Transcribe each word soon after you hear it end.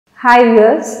Hi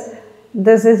viewers,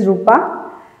 this is Rupa,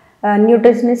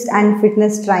 nutritionist and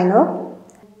fitness trainer.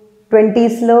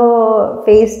 20s లో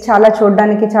face చాలా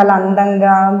చూడడానికి చాలా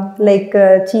అందంగా లైక్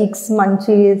చీక్స్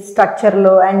మంచి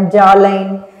స్ట్రక్చర్లో and jaw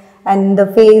line and the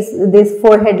face this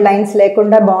four head lines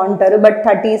లేకుండా బాగుంటారు. బట్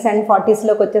 30s అండ్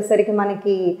 40sలోకి వచ్చేసరికి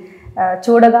మనకి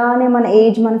చూడగానే మన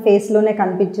ఏజ్ మన ఫేస్లోనే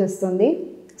కనిపించేస్తుంది.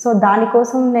 సో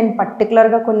దానికోసం నేను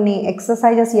పర్టికులర్గా కొన్ని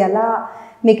ఎక్సర్సైజెస్ ఎలా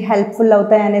మీకు హెల్ప్ఫుల్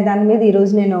అవుతాయి అనే దాని మీద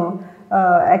ఈరోజు నేను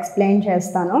ఎక్స్ప్లెయిన్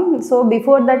చేస్తాను. సో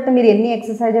బిఫోర్ దట్ మీరు ఎన్ని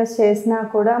ఎక్సర్సైజెస్ చేసినా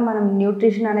కూడా మనం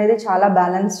న్యూట్రిషన్ అనేది చాలా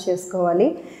బ్యాలెన్స్ చేసుకోవాలి.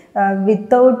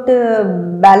 వితౌట్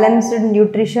బ్యాలెన్స్డ్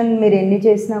న్యూట్రిషన్ మీరు ఎన్ని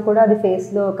చేసినా కూడా అది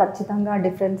ఫేస్లో ఖచ్చితంగా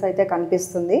డిఫరెన్స్ అయితే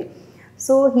కనిపిస్తుంది.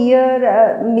 సో హియర్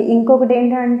ఇంకొకటి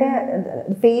ఏంటంటే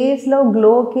ఫేస్లో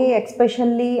గ్లోకి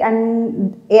ఎక్స్పెషల్లీ అండ్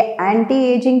యాంటీ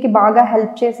ఏజింగ్కి బాగా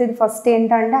హెల్ప్ చేసేది ఫస్ట్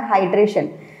ఏంటంటే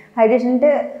హైడ్రేషన్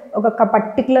అంటే ఒక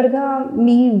పర్టికులర్గా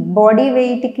మీ బాడీ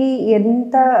వెయిట్కి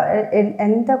ఎంత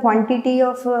quantity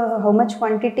of how much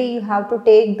quantity you have to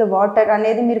take the water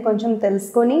అనేది మీరు కొంచెం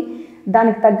తెలుసుకొని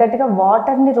దానికి తగ్గట్టుగా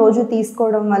వాటర్ని రోజు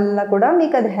తీసుకోవడం వల్ల కూడా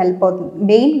మీకు అది హెల్ప్ అవుతుంది.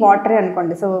 మెయిన్ వాటరే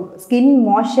అనుకోండి. సో స్కిన్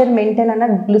మాయిశ్చర్ మెయింటైన్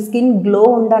అన్న స్కిన్ గ్లో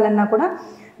ఉండాలన్నా కూడా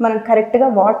మనం కరెక్ట్గా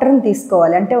వాటర్ని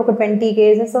తీసుకోవాలి. అంటే ఒక 20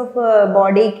 kgs ఆఫ్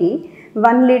బాడీకి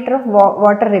 1 లీటర్ ఆఫ్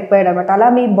వాటర్ రిక్వైర్డ్ అనమాట. అలా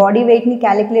మీ బాడీ వెయిట్ని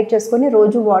క్యాలిక్యులేట్ చేసుకొని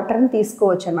రోజు వాటర్ని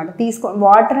తీసుకోవచ్చు అనమాట.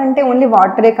 వాటర్ అంటే ఓన్లీ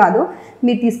వాటరే కాదు,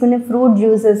 మీరు తీసుకునే ఫ్రూట్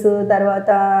జ్యూసెస్, తర్వాత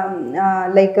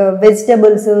లైక్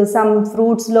వెజిటబుల్స్, సమ్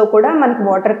ఫ్రూట్స్లో కూడా మనకి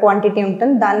వాటర్ క్వాంటిటీ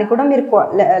ఉంటుంది. దాన్ని కూడా మీరు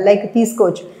లైక్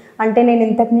తీసుకోవచ్చు. అంటే నేను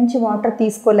ఇంతకు మించి వాటర్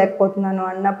తీసుకోలేకపోతున్నాను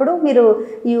అన్నప్పుడు మీరు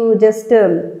జస్ట్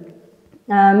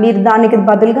మీరు దానికి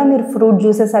బదులుగా మీరు ఫ్రూట్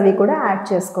జ్యూసెస్ అవి కూడా యాడ్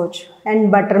చేసుకోవచ్చు అండ్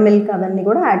బటర్ మిల్క్ అవన్నీ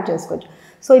కూడా యాడ్ చేసుకోవచ్చు.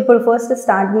 సో ఇప్పుడు ఫస్ట్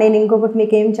నేను ఇంకొకటి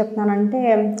మీకు ఏం చెప్తానంటే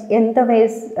ఎంత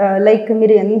లైక్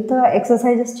మీరు ఎంత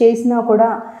ఎక్సర్సైజెస్ చేసినా కూడా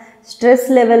స్ట్రెస్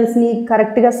లెవెల్స్ని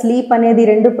కరెక్ట్గా స్లీప్ అనేది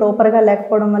రెండు ప్రాపర్గా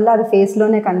లేకపోవడం వల్ల అది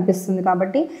ఫేస్లోనే కనిపిస్తుంది.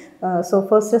 కాబట్టి సో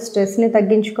ఫస్ట్ స్ట్రెస్ని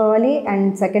తగ్గించుకోవాలి అండ్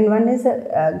సెకండ్ వన్ ఈజ్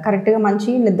కరెక్ట్గా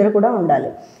మంచి నిద్ర కూడా ఉండాలి.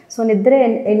 సో నిద్ర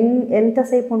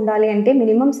ఎంతసేపు ఉండాలి అంటే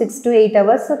మినిమం 6 to 8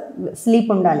 hours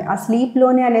స్లీప్ ఉండాలి. ఆ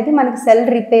స్లీప్లోనే అనేది మనకి సెల్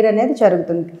రిపేర్ అనేది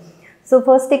జరుగుతుంది. సో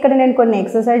ఫస్ట్ ఇక్కడ నేను కొన్ని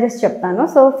ఎక్సర్సైజెస్ చెప్తాను.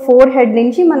 సో ఫోర్ హెడ్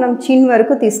నుంచి మనం చిన్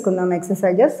వరకు తీసుకుందాం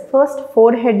ఎక్సర్సైజెస్. ఫస్ట్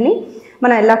ఫోర్ హెడ్ని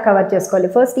మనం ఎలా కవర్ చేసుకోవాలి.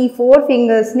 ఫస్ట్ ఈ 4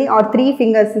 ఫింగర్స్ని ఆర్ 3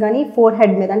 ఫింగర్స్ కానీ ఫోర్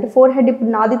హెడ్ మీద, అంటే ఫోర్ హెడ్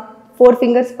ఇప్పుడు నాది 4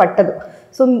 ఫింగర్స్ పట్టదు.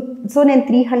 సో నేను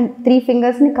 3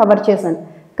 ఫింగర్స్ని కవర్ చేశాను.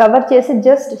 కవర్ చేసి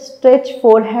just stretch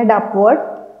four head upward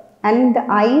and the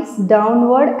eyes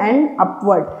downward and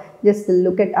upward. Just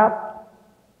look it up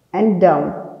and down,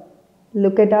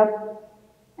 look it up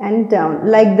and down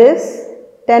like this.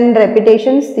 10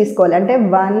 repetitions తీసుకోవాలి. అంటే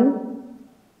 1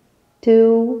 2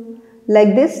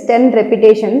 like this 10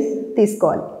 repetitions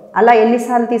తీసుకోవాలి. అలా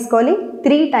ఎన్నిసార్లు తీసుకోవాలి?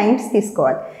 3 times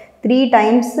తీసుకోవాలి. 3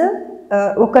 times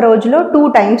ఒక రోజులో 2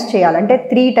 times చేయాలి. అంటే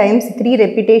 3 times 3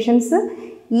 repetitions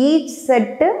each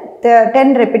set 10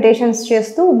 repetitions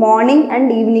చేస్తూ మార్నింగ్ అండ్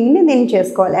ఈవినింగ్ని దీన్ని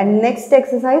చేసుకోవాలి. And next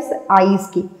exercise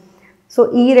ఐస్కి. సో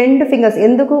ఈ 2 ఫింగర్స్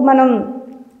ఎందుకు మనం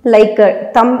లైక్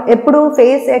ఎప్పుడు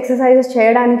ఫేస్ ఎక్సర్సైజెస్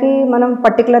చేయడానికి మనం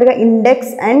పర్టికులర్గా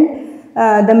index and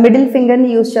the middle ఫింగర్ని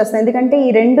use చేస్తాం. ఎందుకంటే ఈ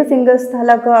 2 ఫింగర్స్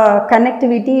తాలూకా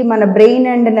కనెక్టివిటీ మన బ్రెయిన్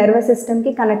అండ్ నర్వస్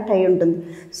సిస్టమ్కి కనెక్ట్ అయి ఉంటుంది.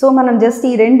 సో మనం జస్ట్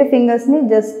ఈ 2 ఫింగర్స్ని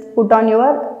just put on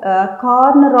your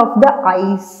corner of the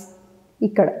ice,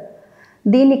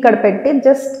 దీన్ని ఇక్కడ పెట్టి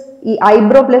జస్ట్ ఈ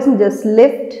ఐబ్రో ప్లేస్ని just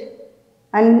lift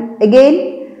and again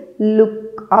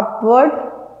look upward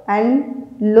and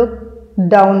look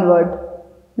downward,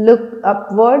 look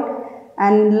upward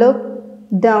and look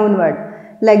downward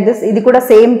like this. ఇది కూడా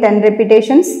same 10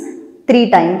 repetitions 3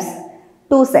 times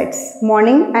 2 sets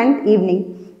morning and evening.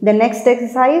 The next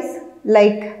exercise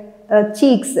like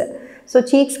cheeks. So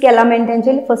చీక్స్కి ఎలా maintain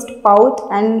చేయాలి? First pout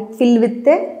and fill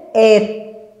with air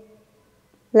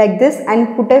like this and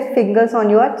put a fingers on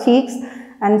your cheeks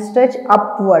and stretch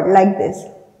upward like this.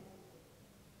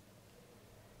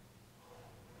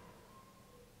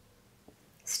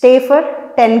 Stay for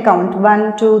 10 count 1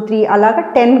 2 3 అలాగా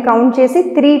 10 count చేసి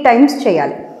 3 times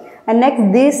చేయాలి. And next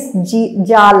this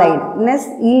jaw line,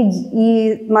 next ఈ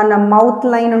మన mouth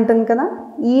line ఉంటుంది కదా,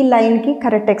 ఈ లైన్కి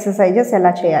correct exercises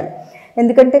ఎలా చేయాలి.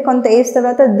 ఎందుకంటే కొంత ఏజ్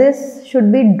తర్వాత this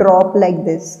should be drop like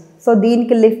this. So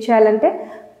దీనికి లిఫ్ట్ చేయాలంటే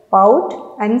pout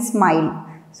and smile.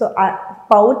 So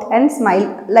pout and smile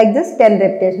like this 10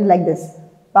 repetitions like this.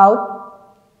 Pout,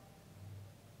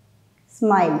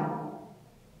 smile,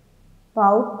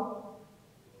 pout,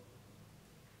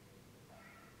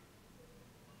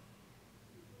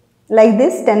 like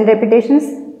this 10 repetitions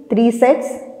 3 sets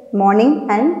morning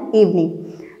and evening.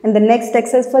 And the next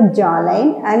exercise for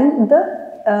jawline and the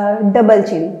double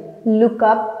chin. Look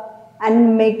up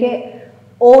and make a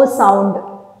O sound.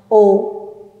 O.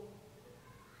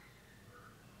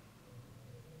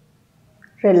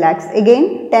 Relax. Again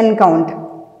 10 count.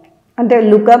 And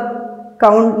look up,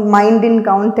 count, mind in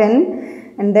count 10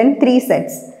 and then 3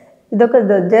 sets. The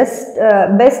just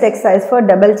best exercise for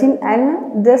double chin, and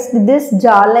just this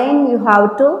jawline you have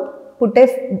to put a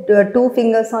 2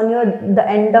 fingers on the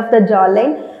end of the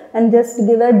jawline and just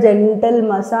give a gentle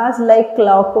massage like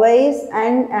clockwise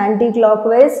and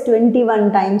anti-clockwise 21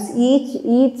 times.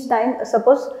 Each time,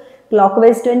 suppose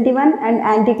clockwise 21 and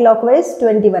anti-clockwise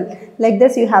 21. Like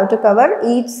this you have to cover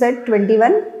each set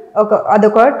 21.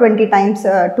 అదొక 20 times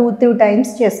 2 times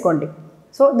చేసుకోండి.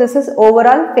 So this is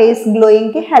overall face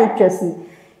గ్లోయింగ్కి help చేస్తుంది.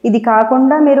 ఇది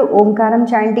కాకుండా మీరు ఓంకారం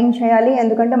chanting చేయాలి,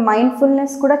 ఎందుకంటే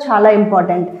mindfulness కూడా చాలా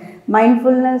ఇంపార్టెంట్.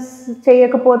 మైండ్ఫుల్నెస్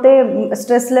చేయకపోతే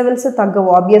స్ట్రెస్ లెవెల్స్ తగ్గవు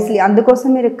ఆబ్వియస్లీ. అందుకోసం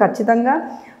మీరు ఖచ్చితంగా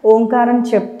ఓంకారం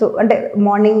చెప్తూ, అంటే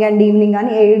మార్నింగ్ అండ్ ఈవినింగ్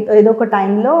కానీ ఏదో ఒక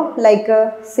టైంలో like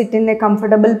SIT in a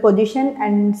comfortable position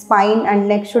and spine and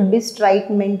neck should be straight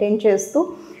maintain చేస్తూ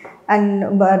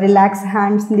అండ్ రిలాక్స్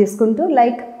హ్యాండ్స్ తీసుకుంటూ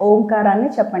లైక్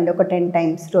ఓంకారాన్ని చెప్పండి ఒక 10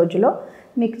 times రోజులో.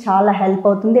 మీకు చాలా హెల్ప్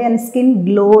అవుతుంది. అండ్ స్కిన్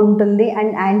గ్లో ఉంటుంది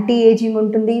అండ్ యాంటీ ఏజింగ్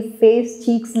ఉంటుంది, ఫేస్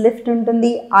చీక్స్ లిఫ్ట్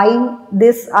ఉంటుంది,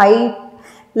 ఐ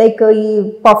లైక్ ఈ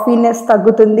పఫీనెస్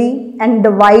తగ్గుతుంది అండ్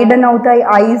వైడన్ అవుతాయి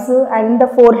ice and the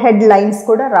four head lines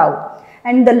కూడా రావు.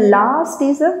 And the last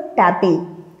is tapping.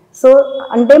 So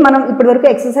అంటే మనం ఇప్పటివరకు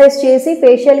ఎక్సర్సైజ్ చేసి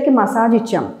ఫేషియల్కి మసాజ్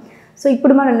ఇచ్చాం. సో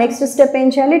ఇప్పుడు మనం నెక్స్ట్ స్టెప్ ఏం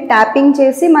చేయాలి, ట్యాపింగ్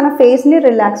చేసి మన ఫేస్ని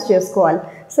రిలాక్స్ చేసుకోవాలి.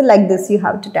 So like this you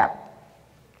have to tap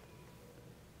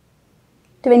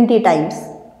 20 times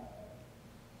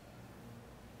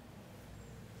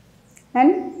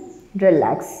and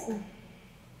relax.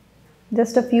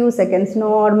 Just a few seconds,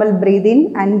 normal breathe in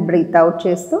and breathe out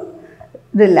చేస్తూ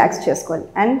రిలాక్స్ చేసుకోవాలి.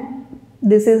 And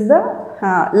this is the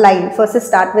line. First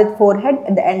start with four head,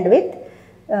 at the end with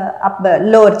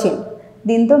lower చిన్.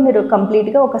 దీంతో మీరు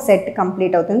కంప్లీట్గా ఒక set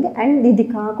complete అవుతుంది. And ఇది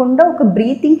కాకుండా ఒక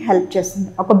బ్రీతింగ్ హెల్ప్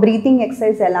చేస్తుంది. ఒక బ్రీతింగ్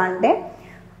ఎక్సర్సైజ్ ఎలా అంటే,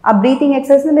 ఆ బ్రీతింగ్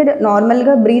ఎక్సర్సైజ్ని మీరు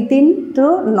నార్మల్గా breath in through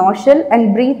nostril and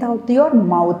breath out through your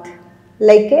mouth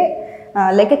like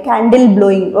A candle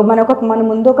blowing. మన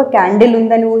ముందు ఒక క్యాండిల్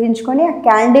ఉందని ఊహించుకొని ఆ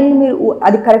క్యాండిల్ని మీరు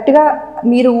అది కరెక్ట్గా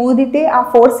మీరు ఊదితే ఆ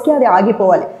ఫోర్స్కి అది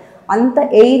ఆగిపోవాలి. అంత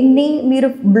ఎయిర్ని మీరు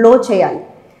బ్లో చేయాలి.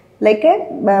 లైక్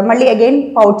మళ్ళీ అగైన్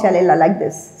పౌట్ చేయాలి ఇలా like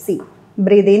this. C,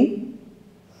 breath in,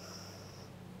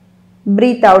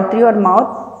 breath out through your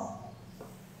mouth,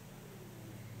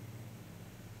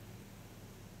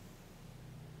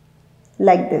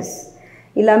 like this.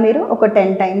 ఇలా మీరు ఒక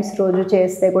 10 times రోజు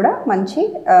చేస్తే కూడా మంచి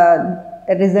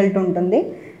రిజల్ట్ ఉంటుంది.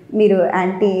 మీరు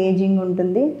యాంటీ ఏజింగ్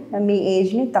ఉంటుంది, మీ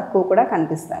ఏజ్ని తక్కువ కూడా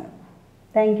కనిపిస్తారు.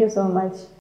 Thank you so much.